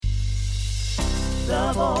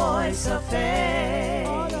the voice of faith.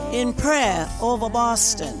 In prayer over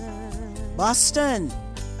Boston. Boston,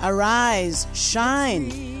 arise,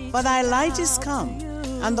 shine, for thy light is come,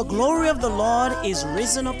 and the glory of the Lord is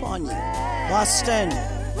risen upon you. Boston,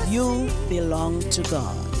 you belong to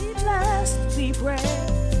God. Be blessed, be brave.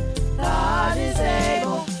 God is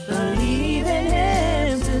able. Believe in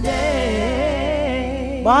Him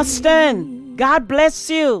today. Boston, God bless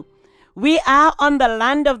you. We are on the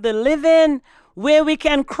land of the living, where we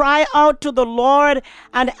can cry out to the Lord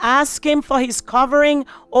and ask Him for His covering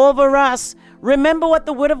over us. Remember what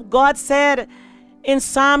the Word of God said in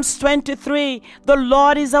Psalms 23. The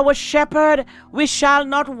Lord is our shepherd, we shall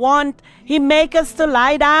not want. He maketh us to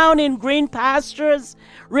lie down in green pastures.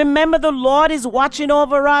 Remember, the Lord is watching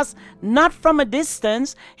over us, not from a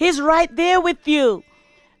distance. He's right there with you.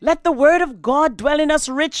 Let the Word of God dwell in us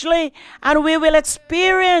richly, and we will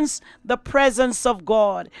experience the presence of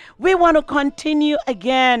God. We want to continue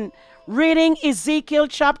again, reading Ezekiel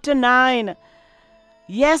chapter 9.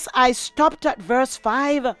 Yes, I stopped at verse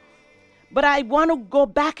 5, but I want to go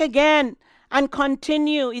back again and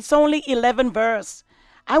continue. It's only 11 verse.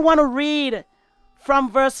 I want to read from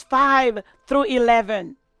verse 5 through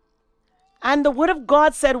 11. And the Word of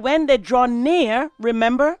God said, when they draw near,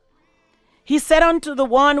 remember, He said unto the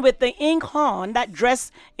one with the inkhorn that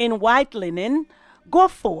dressed in white linen, go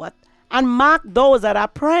forth and mark those that are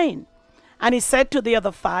praying. And He said to the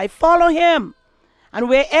other 5, follow him. And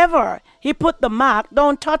wherever he put the mark,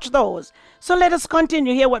 don't touch those. So let us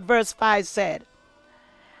continue here what verse 5 said.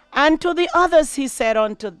 And to the others He said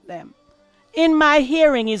unto them, in my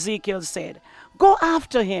hearing, Ezekiel said, go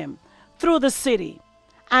after him through the city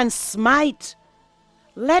and smite.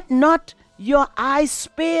 Let not your eyes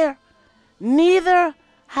spare, neither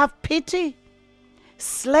have pity.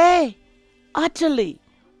 Slay utterly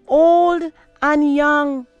old and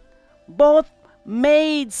young, both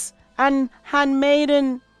maids and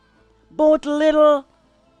handmaiden, both little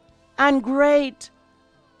and great,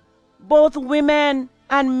 both women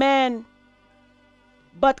and men.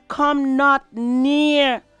 But come not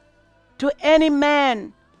near to any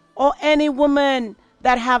man or any woman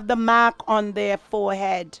that have the mark on their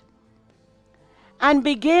forehead. And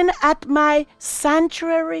begin at my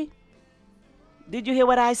sanctuary. Did you hear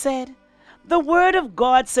what I said? The Word of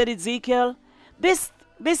God said, Ezekiel, this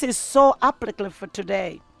is so applicable for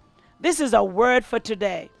today. This is a word for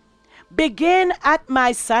today. Begin at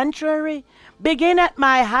my sanctuary. Begin at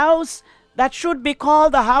my house that should be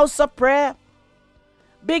called the house of prayer.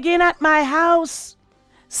 Begin at my house.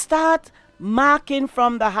 Start marking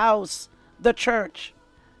from the house, the church.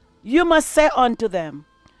 You must say unto them,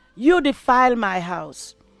 you defile my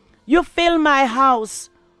house. You fill my house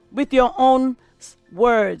with your own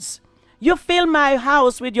words. You fill my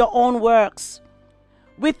house with your own works,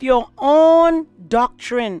 with your own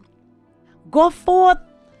doctrine. Go forth,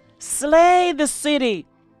 slay the city.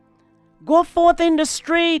 Go forth in the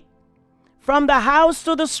street, from the house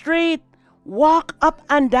to the street. Walk up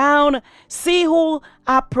and down. See who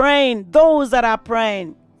are praying, those that are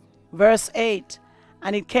praying. Verse 8,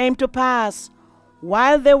 and it came to pass,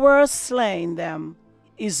 while they were slaying them,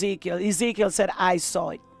 Ezekiel said, I saw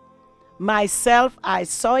it. Myself, I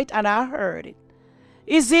saw it and I heard it.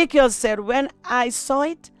 Ezekiel said, when I saw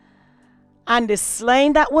it and the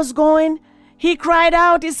slaying that was going, he cried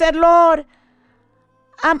out. He said, Lord,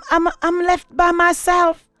 I'm left by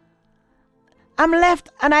myself. I'm left,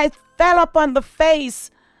 and I fell upon the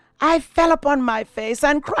face. I fell upon my face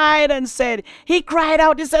and cried and said, he cried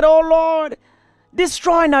out. He said, oh Lord,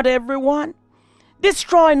 destroy not everyone.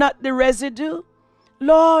 Destroy not the residue.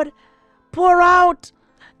 Lord, pour out.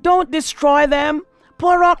 Don't destroy them.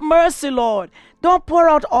 Pour out mercy, Lord. Don't pour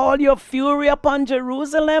out all your fury upon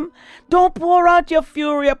Jerusalem. Don't pour out your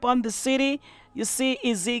fury upon the city. You see,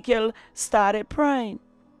 Ezekiel started praying.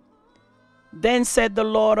 Then said the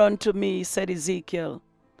Lord unto me, said Ezekiel,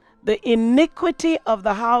 the iniquity of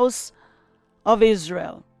the house of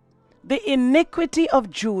Israel, the iniquity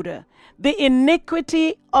of Judah, the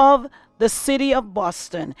iniquity of the city of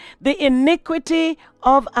Boston, the iniquity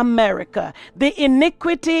of America, the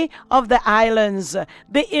iniquity of the islands,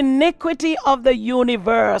 the iniquity of the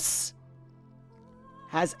universe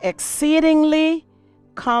has exceedingly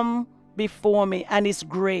come before me, and is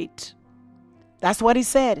great. That's what he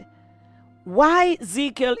said. Why,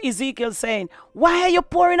 Ezekiel saying, why are you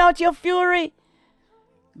pouring out your fury?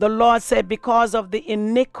 The Lord said, because of the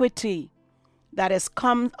iniquity that has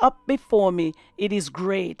come up before me, it is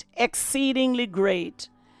great, exceedingly great.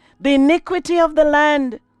 The iniquity of the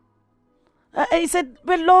land. He said,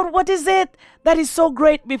 well, Lord, what is it that is so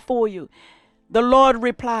great before you? The Lord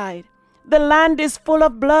replied, the land is full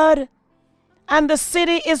of blood, And the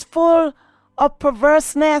city is full of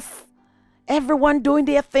perverseness. Everyone doing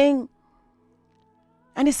their thing.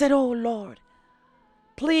 And he said, oh Lord,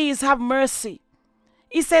 please have mercy.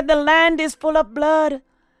 He said, the land is full of blood,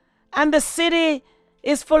 and the city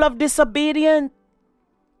is full of disobedience.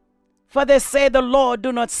 For they say, the Lord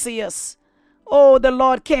do not see us. Oh, the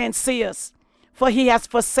Lord can't see us, for he has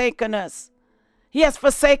forsaken us. He has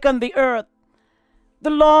forsaken the earth. The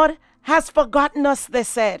Lord has forgotten us, they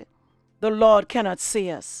said. The Lord cannot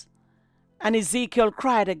see us. And Ezekiel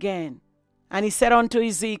cried again. And he said unto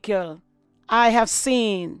Ezekiel, I have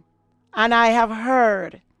seen and I have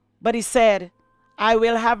heard. But he said, I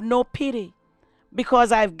will have no pity,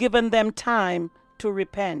 because I've given them time to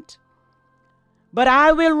repent. But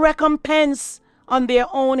I will recompense on their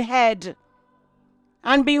own head.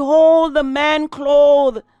 And behold, the man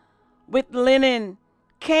clothed with linen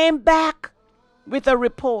came back with a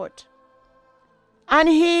report. And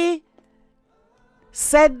he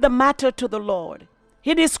said the matter to the Lord.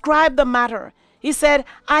 He described the matter. He said,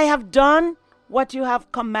 I have done what you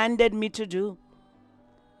have commanded me to do.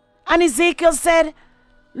 And Ezekiel said,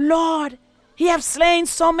 Lord, he have slain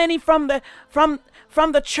so many from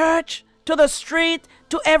the church to the street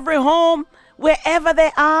to every home, wherever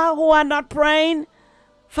they are who are not praying.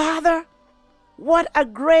 Father, what a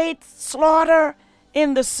great slaughter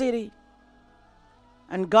in the city.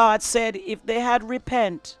 And God said, if they had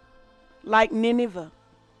repent like Nineveh,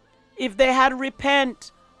 if they had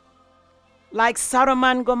repent like Sodom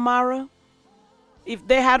and Gomorrah, if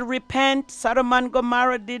they had repent, Sodom and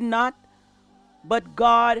Gomorrah did not, but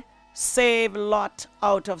God saved Lot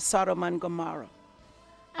out of Sodom and Gomorrah.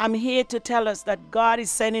 I'm here to tell us that God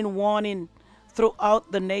is sending warning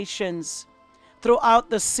throughout the nations, throughout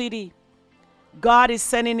the city. God is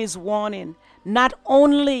sending his warning, not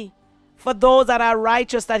only for those that are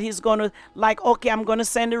righteous, that he's going to, like, okay, I'm going to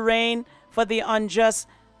send the rain for the unjust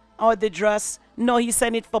or the just. No, he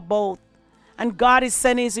sent it for both. And God is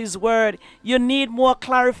sending his word. You need more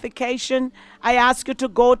clarification? I ask you to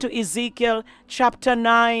go to Ezekiel chapter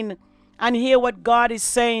 9 and hear what God is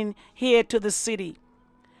saying here to the city.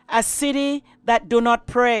 A city that do not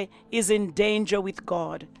pray is in danger with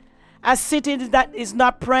God. A city that is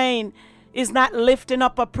not praying is not lifting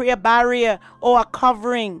up a prayer barrier or a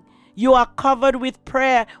covering. You are covered with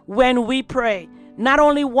prayer when we pray. Not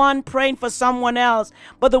only one praying for someone else,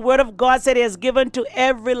 but the word of God said he has given to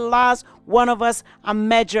every last one of us a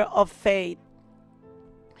measure of faith.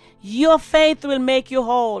 Your faith will make you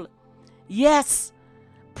whole. Yes,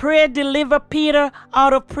 prayer delivered Peter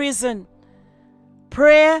out of prison.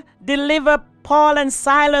 Prayer delivered Paul and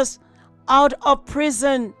Silas out of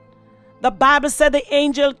prison. The Bible said the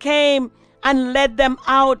angel came and led them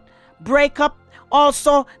out, break up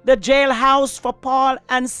also the jailhouse for Paul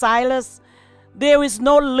and Silas. There is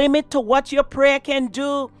no limit to what your prayer can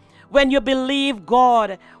do when you believe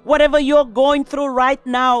God. Whatever you're going through right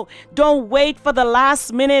now, don't wait for the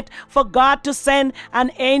last minute for God to send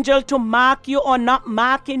an angel to mark you or not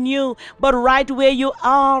marking you. But right where you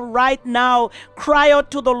are right now, cry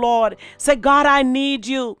out to the Lord. Say, God, I need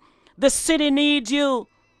you. The city needs you.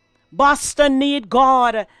 Boston need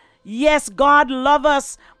God. Yes, God loves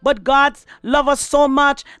us, but God loves us so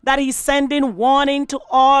much that he's sending warning to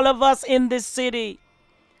all of us in this city.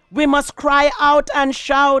 We must cry out and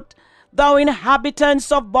shout, thou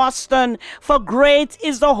inhabitants of Boston, for great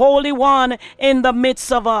is the Holy One in the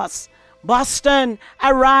midst of us. Boston,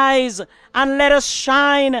 arise and let us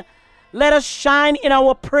shine. Let us shine in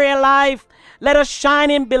our prayer life. Let us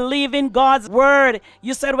shine in believing God's word.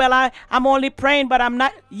 You said, well, I'm only praying, but I'm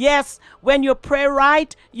not. Yes, when you pray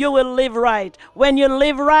right, you will live right. When you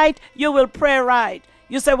live right, you will pray right.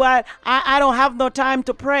 You say, well, I don't have no time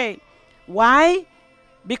to pray. Why?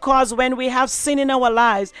 Because when we have sin in our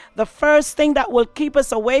lives, the first thing that will keep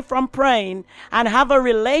us away from praying and have a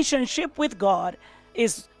relationship with God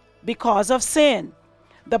is because of sin.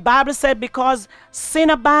 The Bible said, because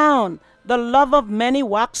sin abound, the love of many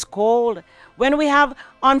wax cold. When we have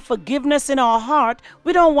unforgiveness in our heart,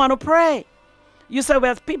 we don't want to pray. You say,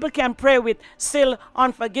 well, people can pray with still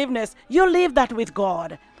unforgiveness. You leave that with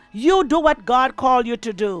God. You do what God called you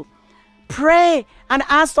to do. Pray and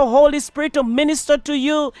ask the Holy Spirit to minister to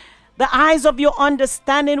you. The eyes of your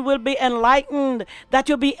understanding will be enlightened, that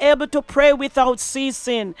you'll be able to pray without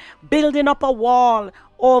ceasing, building up a wall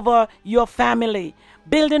over your family,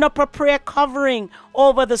 building up a prayer covering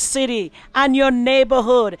over the city and your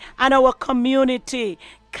neighborhood and our community.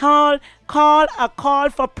 Call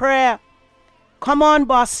for prayer. Come on,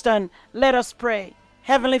 Boston, let us pray.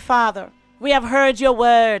 Heavenly Father, we have heard your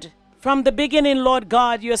word. From the beginning, Lord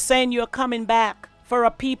God, you're saying you're coming back for a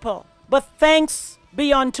people. But thanks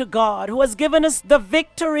be unto God, who has given us the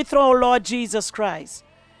victory through our Lord Jesus Christ.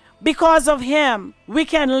 Because of him, we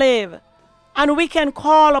can live and we can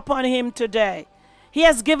call upon him today. He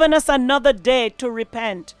has given us another day to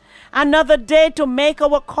repent, another day to make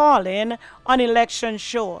our calling on election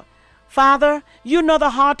sure. Father, you know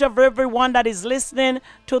the heart of everyone that is listening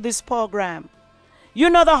to this program. You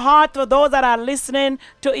know the heart of those that are listening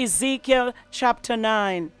to Ezekiel chapter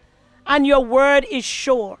 9. And your word is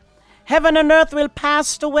sure. Heaven and earth will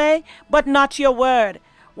pass away, but not your word.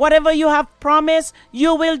 Whatever you have promised,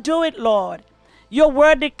 you will do it, Lord. Your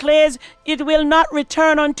word declares it will not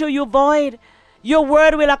return unto you void. Your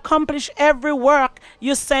word will accomplish every work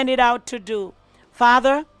you send it out to do.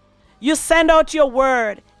 Father, you send out your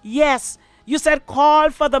word. Yes, you said call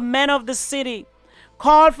for the men of the city.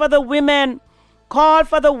 Call for the women. Call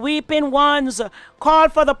for the weeping ones. Call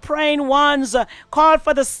for the praying ones. Call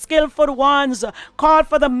for the skillful ones. Call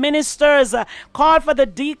for the ministers. Call for the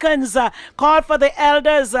deacons. Call for the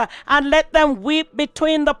elders. And let them weep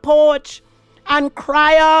between the porch and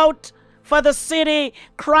cry out for the city.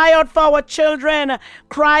 Cry out for our children.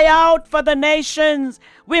 Cry out for the nations.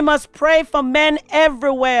 We must pray for men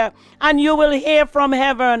everywhere. And you will hear from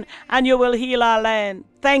heaven and you will heal our land.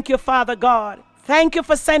 Thank you, Father God. Thank you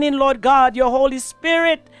for sending, Lord God, your Holy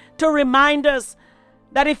Spirit to remind us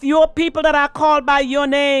that if your people that are called by your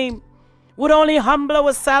name would only humble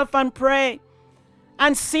ourselves and pray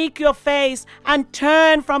and seek your face and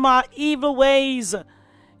turn from our evil ways,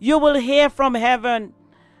 you will hear from heaven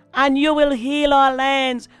and you will heal our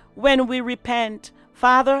lands when we repent.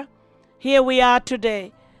 Father, here we are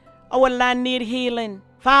today. Our land needs healing.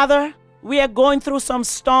 Father, we are going through some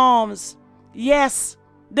storms. Yes,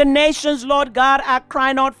 the nations, Lord God, are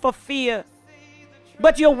crying out for fear.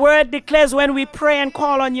 But your word declares when we pray and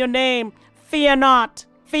call on your name, fear not.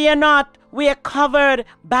 Fear not. We are covered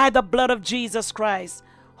by the blood of Jesus Christ.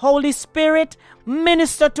 Holy Spirit,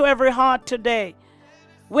 minister to every heart today.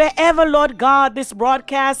 Wherever, Lord God, this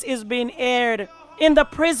broadcast is being aired, in the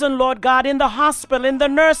prison, Lord God, in the hospital, in the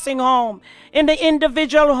nursing home, in the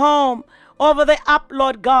individual home, over the app,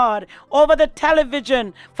 Lord God, over the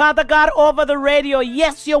television, Father God, over the radio.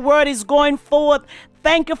 Yes, your word is going forth.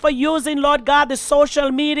 Thank you for using, Lord God, the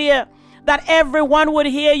social media, that everyone would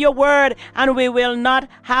hear your word and we will not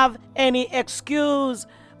have any excuse.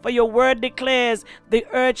 For your word declares, the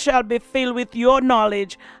earth shall be filled with your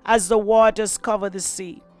knowledge as the waters cover the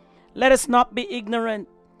sea. Let us not be ignorant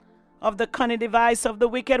of the cunning device of the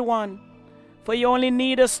wicked one, for you only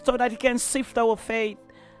need us so that he can sift our faith.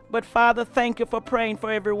 But Father, thank you for praying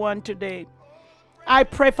for everyone today. I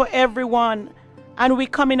pray for everyone, and we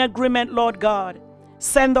come in agreement, Lord God.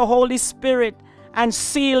 Send the Holy Spirit and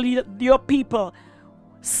seal your people.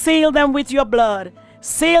 Seal them with your blood.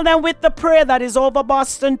 Seal them with the prayer that is over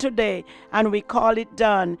Boston today. And we call it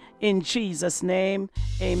done in Jesus' name.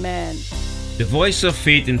 Amen. The Voice of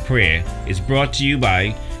Faith in Prayer is brought to you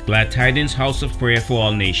by Glad Tidings House of Prayer for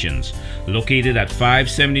All Nations, located at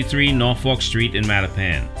 573 Norfolk Street in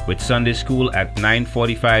Mattapan, with Sunday school at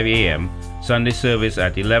 9:45 a.m., Sunday service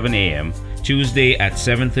at 11 a.m., Tuesday at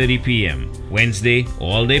 7:30 p.m., Wednesday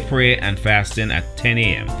all-day prayer and fasting at 10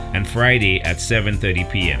 a.m., and Friday at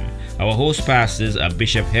 7:30 p.m. Our host pastors are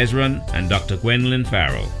Bishop Hezron and Dr. Gwendolyn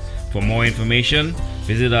Farrell. For more information,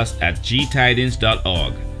 visit us at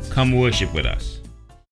gtidings.org. Come worship with us.